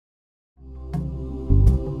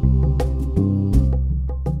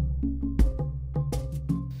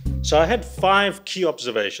So I had 5 key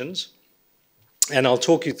observations, and I'll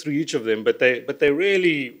talk you through each of them, but they're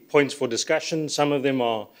really points for discussion. Some of them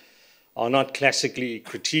are not classically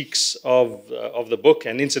critiques of the book.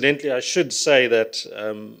 And incidentally, I should say that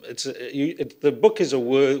the book is a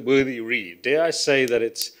worthy read. Dare I say that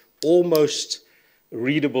it's almost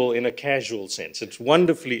readable in a casual sense. It's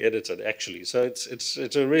wonderfully edited, actually. So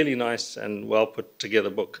it's a really nice and well put together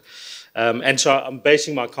book. And so I'm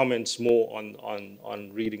basing my comments more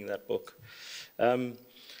on reading that book.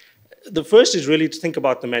 The first is really to think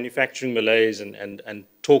about the manufacturing malaise and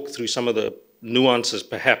talk through some of the nuances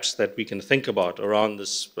perhaps that we can think about around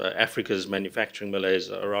this Africa's manufacturing malaise,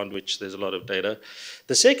 around which there's a lot of data.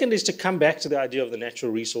 The second is to come back to the idea of the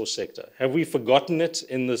natural resource sector. Have we forgotten it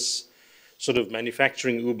in this sort of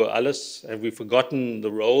manufacturing Uber alles? Have we forgotten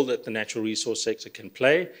the role that the natural resource sector can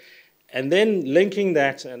play? And then linking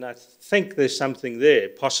that, and I think there's something there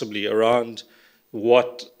possibly around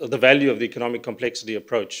what the value of the economic complexity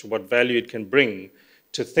approach, what value it can bring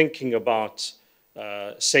to thinking about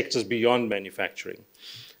sectors beyond manufacturing.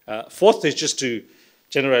 Fourth is just to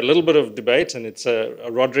generate a little bit of debate, and it's a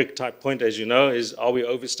Roderick type point, as you know, is are we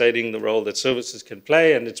overstating the role that services can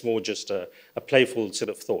play? And it's more just a playful set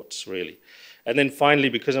of thoughts, really. And then finally,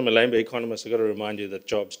 because I'm a Lambe economist, I've got to remind you that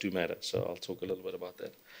jobs do matter. So I'll talk a little bit about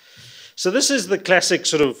that. So this is the classic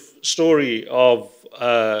sort of story of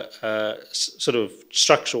sort of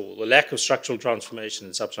the lack of structural transformation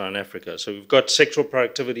in sub-Saharan Africa. So we've got sectoral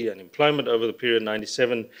productivity and employment over the period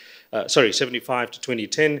 75 to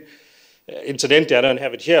 2010. Incidentally, I don't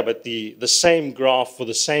have it here, but the same graph for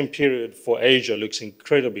the same period for Asia looks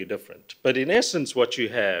incredibly different. But in essence, what you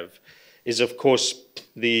have is, of course,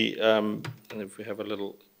 and if we have a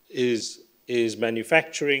little, is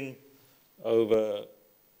manufacturing over,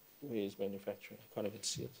 where is manufacturing? I can't even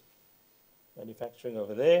see it. Manufacturing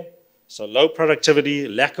over there. So low productivity,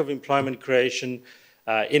 lack of employment creation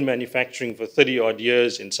in manufacturing for 30-odd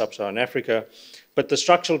years in sub-Saharan Africa. But the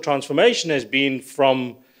structural transformation has been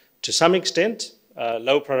from, to some extent,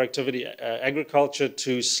 low productivity agriculture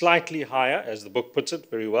to slightly higher, as the book puts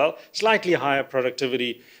it very well, slightly higher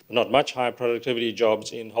productivity, but not much higher productivity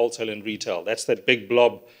jobs in wholesale and retail. That's that big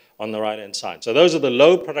blob on the right-hand side. So those are the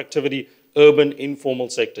low productivity, urban, informal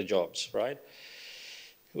sector jobs, right?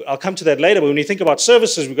 I'll come to that later, but when we think about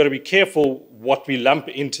services, we've got to be careful what we lump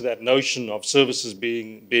into that notion of services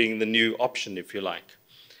being the new option, if you like.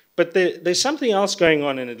 But there's something else going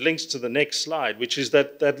on, and it links to the next slide, which is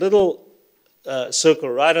that little circle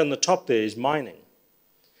right on the top there is mining.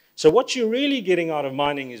 So what you're really getting out of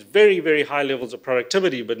mining is very, very high levels of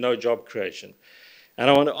productivity, but no job creation. And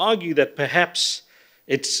I want to argue that perhaps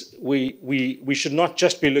we should not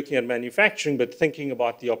just be looking at manufacturing, but thinking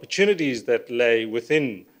about the opportunities that lay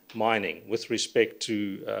within mining with respect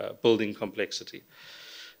to building complexity.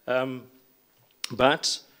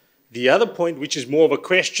 But the other point, which is more of a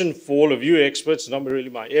question for all of you experts, not really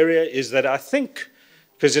my area, is that I think,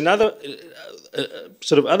 because in other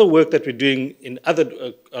sort of other work that we're doing in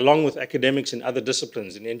along with academics in other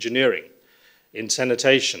disciplines, in engineering, in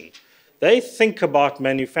sanitation, they think about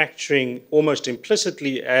manufacturing almost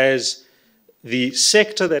implicitly as the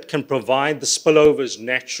sector that can provide the spillovers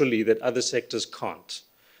naturally that other sectors can't.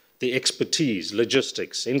 The expertise,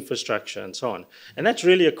 logistics, infrastructure, and so on. And that's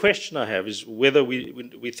really a question I have, is whether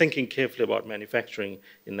we're thinking carefully about manufacturing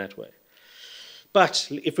in that way. But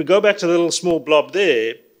if we go back to the little small blob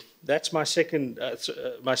there, that's my second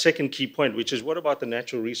key point, which is what about the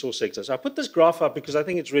natural resource sector? So I put this graph up because I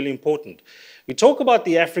think it's really important. We talk about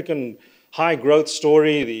the African high growth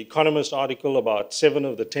story, the Economist article about 7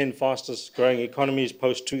 of the 10 fastest growing economies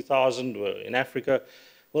post-2000 were in Africa.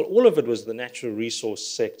 Well, all of it was the natural resource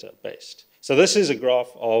sector based. So this is a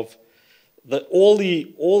graph of all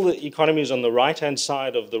the economies on the right-hand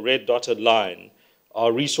side of the red dotted line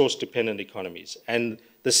are resource-dependent economies. And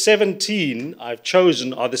the 17 I've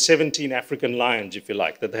chosen are the 17 African lions, if you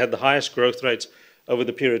like, that had the highest growth rates over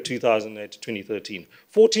the period 2008 to 2013.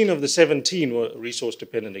 14 of the 17 were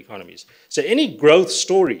resource-dependent economies. So any growth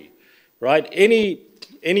story, right,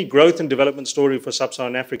 any growth and development story for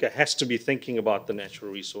sub-Saharan Africa has to be thinking about the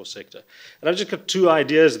natural resource sector. And I've just got 2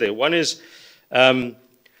 ideas there. One is, to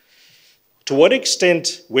what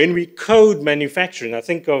extent, when we code manufacturing, I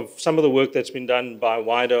think of some of the work that's been done by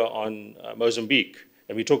WIDER on Mozambique,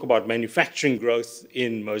 and we talk about manufacturing growth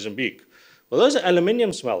in Mozambique. Well, those are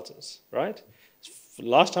aluminium smelters, right?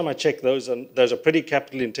 Last time I checked, those are pretty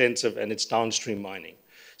capital intensive, and it's downstream mining.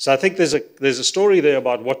 So I think there's a story there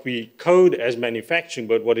about what we code as manufacturing,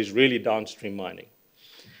 but what is really downstream mining.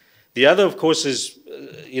 The other, of course, is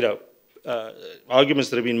arguments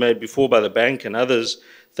that have been made before by the bank and others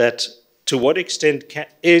that to what extent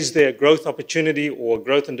is there a growth opportunity or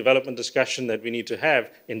growth and development discussion that we need to have,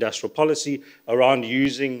 industrial policy, around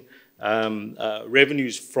using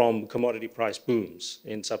revenues from commodity price booms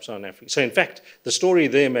in sub-Saharan Africa. So in fact, the story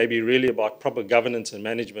there may be really about proper governance and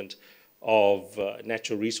management of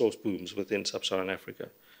natural resource booms within sub-Saharan Africa.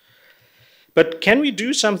 But can we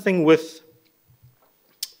do something with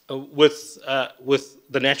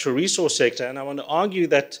the natural resource sector? And I want to argue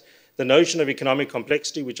that the notion of economic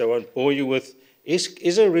complexity, which I won't bore you with,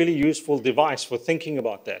 is a really useful device for thinking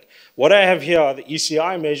about that. What I have here are the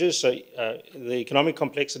ECI measures, so the Economic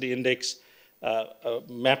Complexity Index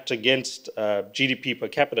mapped against GDP per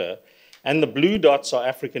capita, and the blue dots are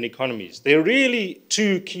African economies. There are really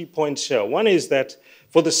two key points here. One is that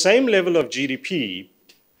for the same level of GDP,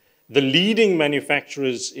 the leading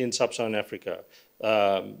manufacturers in sub-Saharan Africa,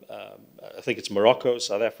 I think it's Morocco,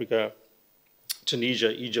 South Africa,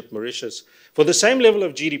 Tunisia, Egypt, Mauritius. For the same level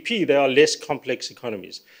of GDP, they are less complex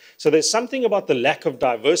economies. So there's something about the lack of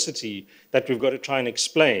diversity that we've got to try and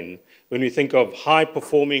explain when we think of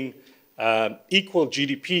high-performing, equal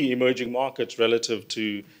GDP emerging markets relative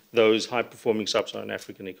to those high-performing sub-Saharan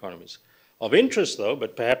African economies. Of interest, though,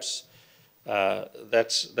 but perhaps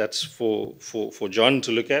that's for John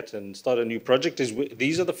to look at and start a new project, is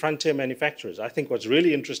these are the frontier manufacturers. I think what's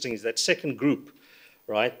really interesting is that second group,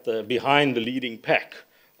 right, behind the leading pack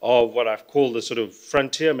of what I've called the sort of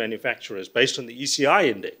frontier manufacturers based on the ECI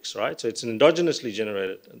index, right? So it's an endogenously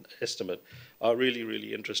generated estimate, are really,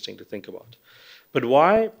 really interesting to think about. But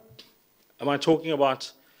why am I talking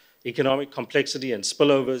about economic complexity and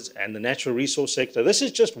spillovers and the natural resource sector? This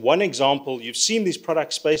is just one example. You've seen these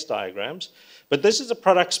product space diagrams, but this is a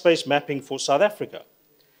product space mapping for South Africa.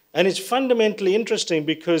 And it's fundamentally interesting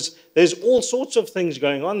because there's all sorts of things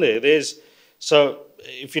going on there. So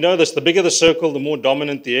if you know this, the bigger the circle, the more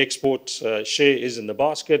dominant the export share is in the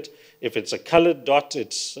basket. If it's a colored dot,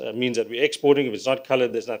 it means that we're exporting. If it's not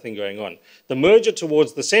colored, there's nothing going on. The merger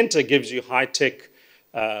towards the center gives you high-tech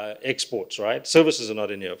exports, right? Services are not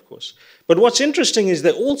in here, of course. But what's interesting is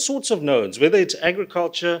there are all sorts of nodes, whether it's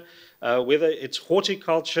agriculture, whether it's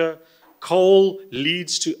horticulture, coal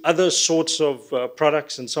leads to other sorts of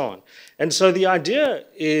products and so on. And so the idea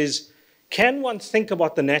is, can one think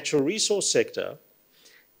about the natural resource sector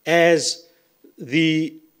as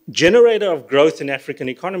the generator of growth in African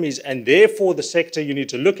economies and therefore the sector you need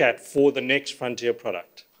to look at for the next frontier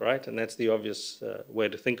product, right? And that's the obvious way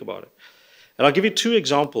to think about it. And I'll give you two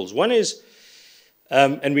examples. One is,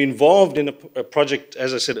 and we're involved in a project,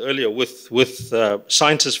 as I said earlier, with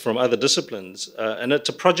scientists from other disciplines, and it's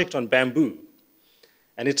a project on bamboo.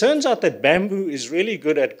 And it turns out that bamboo is really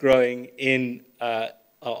good at growing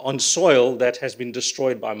on soil that has been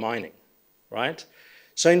destroyed by mining, right?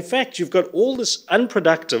 So in fact, you've got all this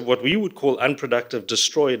unproductive, what we would call unproductive,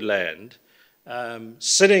 destroyed land,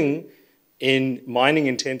 sitting in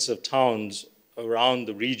mining-intensive towns around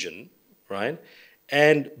the region, right?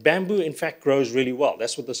 And bamboo, in fact, grows really well.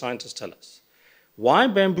 That's what the scientists tell us. Why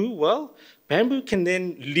bamboo? Well, bamboo can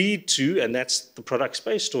then lead to, and that's the product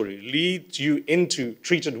space story, lead you into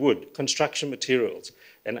treated wood, construction materials.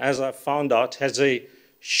 And as I found out, has a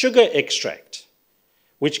sugar extract,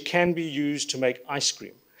 which can be used to make ice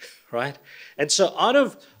cream, right? And so out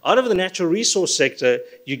of the natural resource sector,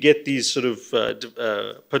 you get these sort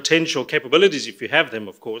of potential capabilities, if you have them,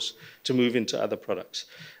 of course, to move into other products.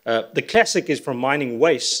 The classic is from mining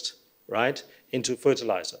waste, right, into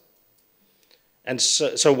fertilizer. And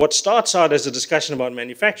so what starts out as a discussion about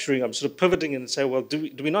manufacturing, I'm sort of pivoting and say, well,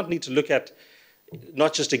 do we not need to look at,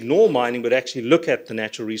 not just ignore mining, but actually look at the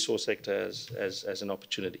natural resource sector as an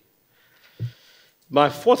opportunity. My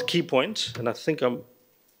fourth key point, and I think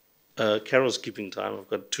Carol's keeping time, I've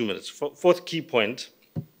got 2 minutes. Fourth key point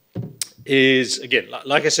is, again,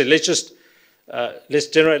 like I said, let's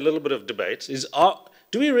generate a little bit of debate, is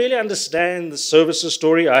do we really understand the services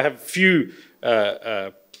story? I have a few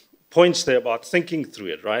points there about thinking through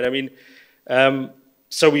it, right? I mean,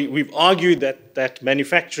 so we've argued that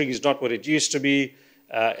manufacturing is not what it used to be,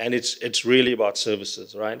 and it's really about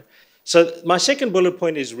services, right? So my second bullet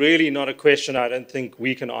point is really not a question I don't think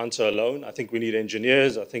we can answer alone. I think we need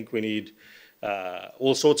engineers. I think we need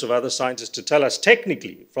all sorts of other scientists to tell us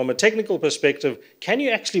technically, from a technical perspective, can you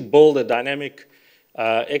actually build a dynamic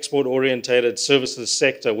export-orientated services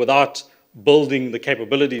sector without building the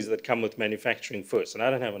capabilities that come with manufacturing first? And I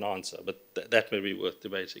don't have an answer, but that may be worth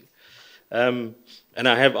debating. And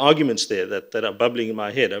I have arguments there that are bubbling in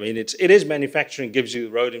my head. I mean, it is manufacturing, gives you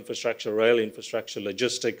road infrastructure, rail infrastructure,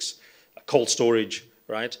 logistics, cold storage,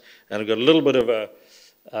 right? And I've got a little bit of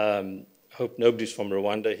a hope nobody's from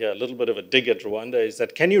Rwanda here, a little bit of a dig at Rwanda, is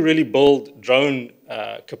that can you really build drone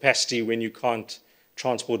capacity when you can't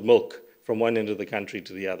transport milk from one end of the country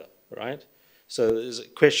to the other, right? So there's a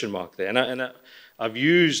question mark there. And I've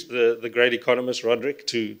used the great economist Roderick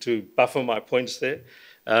to buffer my points there,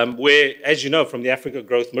 where, as you know, from the Africa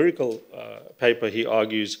Growth Miracle paper, he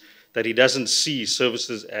argues that he doesn't see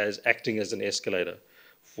services as acting as an escalator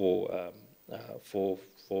for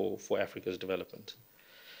Africa's development.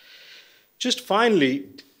 Just finally,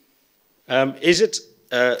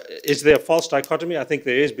 is there a false dichotomy? I think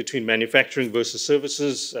there is between manufacturing versus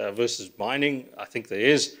services versus mining. I think there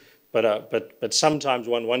is, but sometimes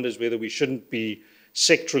one wonders whether we shouldn't be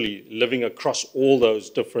sectorally living across all those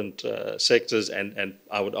different sectors, and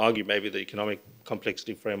I would argue maybe the economic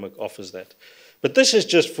complexity framework offers that. But this is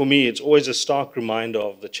just, for me, it's always a stark reminder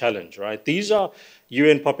of the challenge, right? These are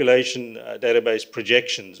UN population database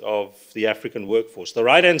projections of the African workforce. The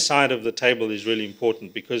right-hand side of the table is really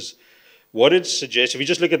important because what it suggests, if you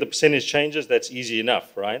just look at the percentage changes, that's easy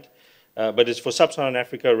enough, right? But it's for sub-Saharan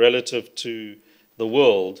Africa relative to the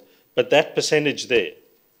world. But that percentage there,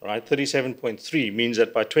 right, 37.3, means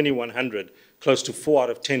that by 2100, close to 4 out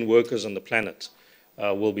of 10 workers on the planet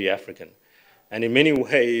will be African. And in many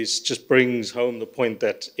ways, just brings home the point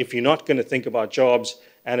that if you're not going to think about jobs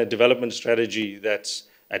and a development strategy that's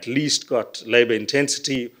at least got labor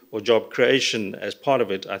intensity or job creation as part of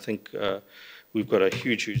it, I think we've got a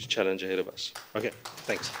huge, huge challenge ahead of us. Okay,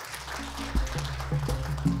 thanks.